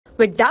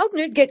With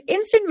Doubtnut, get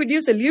instant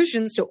video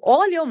solutions to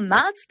all your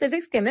maths,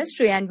 physics,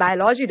 chemistry, and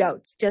biology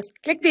doubts. Just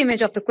click the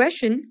image of the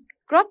question,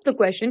 crop the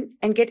question,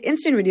 and get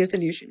instant video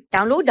solution.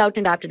 Download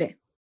Doubtnut app today.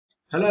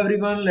 Hello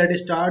everyone,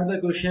 let's start the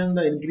question.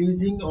 The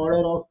increasing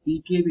order of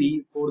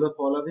pKb for the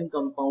following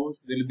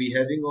compounds will be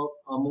having of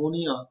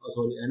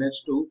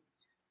NH2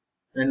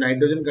 and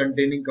nitrogen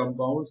containing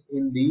compounds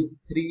in these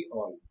three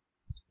all.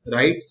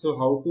 Right, so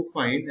how to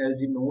find?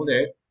 As you know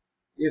that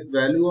if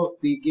value of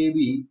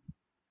pKb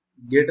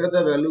greater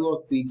the value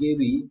of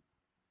pKb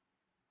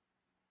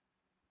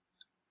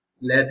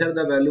lesser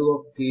the value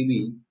of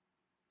Kb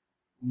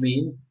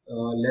means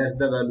less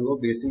the value of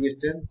basic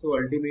strength. So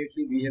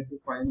ultimately we have to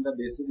find the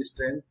basic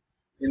strength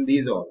in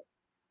these all.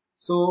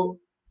 So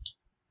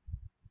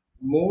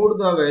more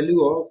the value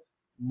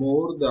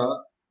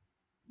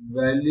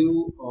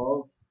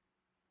of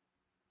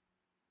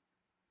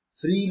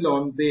free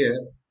lone pair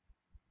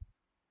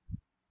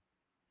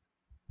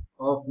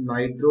of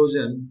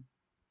nitrogen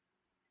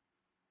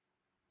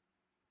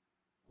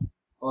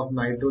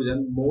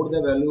more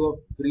the value of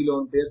free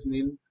lone pairs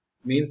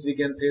means we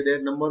can say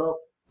that number of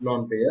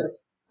lone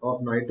pairs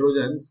of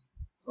nitrogen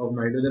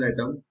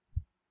atom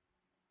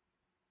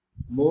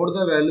more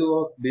the value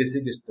of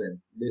basic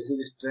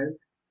strength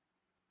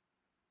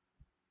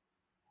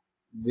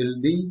will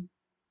be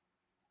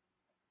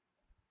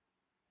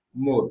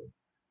more.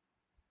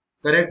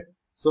 Correct.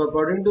 So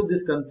according to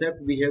this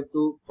concept we have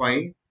to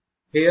find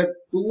here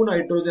two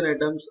nitrogen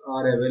atoms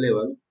are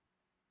available,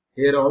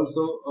 here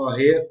also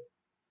here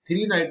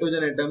three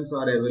nitrogen atoms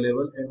are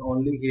available, and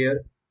only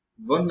here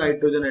one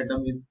nitrogen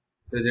atom is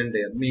present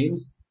here.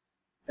 Means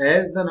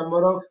as the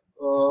number of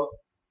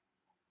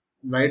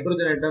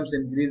nitrogen atoms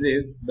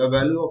increases, the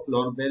value of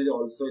lone pair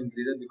also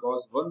increases,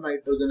 because one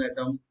nitrogen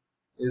atom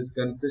is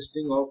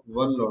consisting of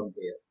one lone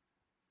pair.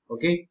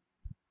 Okay,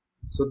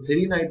 so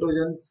three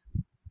nitrogens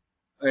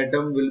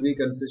atom will be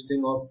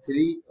consisting of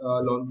three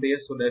lone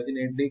pairs. So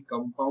definitely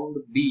compound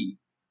B,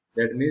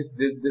 that means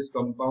this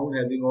compound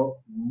having of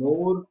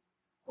more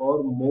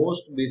or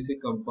most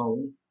basic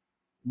compound,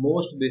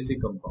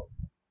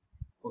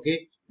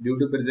 okay, due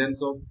to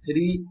presence of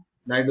three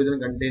nitrogen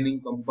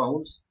containing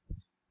compounds.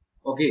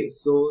 Okay,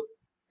 so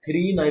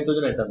three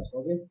nitrogen atoms,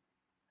 okay,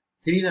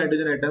 three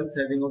nitrogen atoms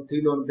having of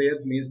three lone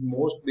pairs means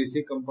most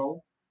basic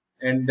compound,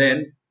 and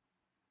then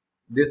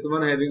this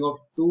one having of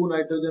two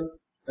nitrogen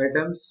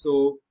atoms.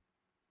 So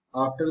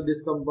after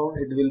this compound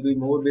it will be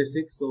more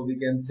basic. So we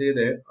can say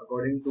that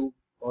according to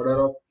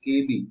order of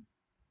Kb,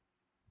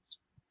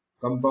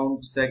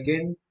 compound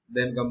second,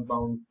 then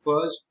compound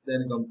first,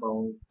 then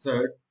compound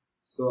third.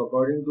 So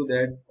according to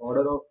that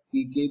order of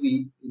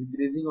pKb,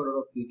 increasing order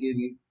of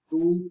pKb,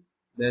 2,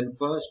 then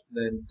first,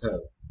 then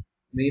third,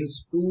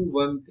 means 2,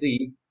 1,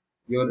 3.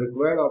 Your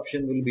required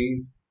option will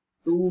be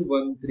 2,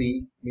 1,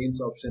 3, means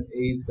option A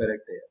is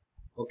correct here.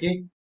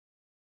 Okay.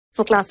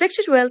 For class 6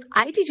 to 12,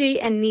 IIT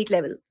JEE and NEET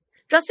level.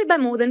 Trusted by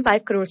more than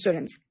 5 crore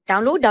students.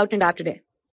 Download Doubtnut app today.